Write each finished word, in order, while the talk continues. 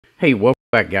Hey, welcome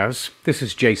back guys. This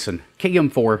is Jason,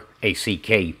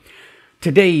 KM4ACK.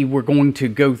 Today we're going to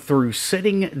go through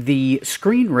setting the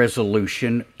screen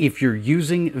resolution if you're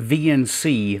using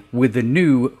VNC with the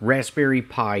new Raspberry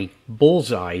Pi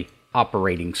Bullseye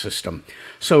operating system.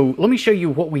 So let me show you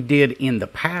what we did in the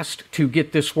past to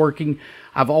get this working.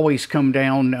 I've always come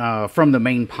down from the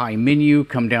main Pi menu,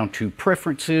 come down to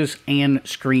Preferences and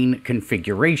Screen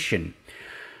Configuration.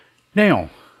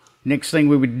 Now, next thing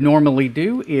we would normally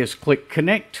do is click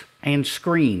Connect and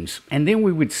Screens, and then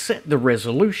we would set the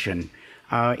resolution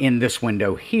in this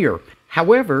window here.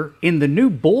 However, in the new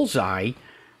Bullseye,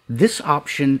 this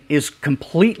option is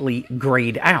completely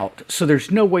grayed out, so there's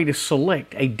no way to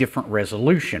select a different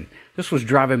resolution. This was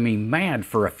driving me mad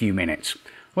for a few minutes.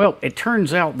 Well, it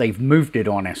turns out they've moved it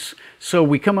on us. So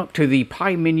we come up to the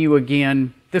Pi menu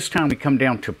again. This time we come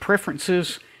down to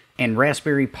Preferences and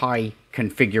Raspberry Pi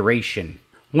Configuration.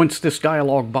 Once this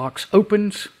dialog box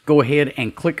opens, go ahead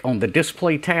and click on the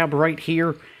Display tab right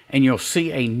here, and you'll see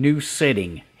a new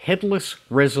setting, Headless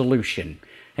Resolution.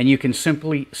 And you can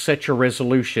simply set your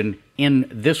resolution in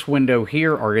this window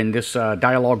here, or in this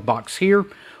dialog box here.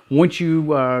 Once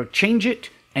you change it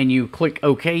and you click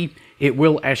OK, it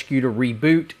will ask you to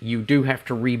reboot. You do have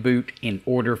to reboot in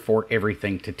order for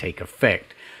everything to take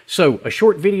effect. So, a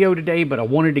short video today, but I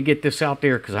wanted to get this out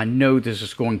there because I know this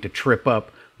is going to trip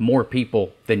up more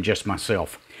people than just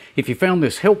myself. If you found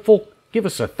this helpful, give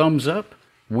us a thumbs up.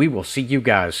 We will see you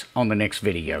guys on the next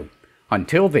video.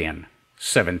 Until then,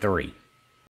 7-3.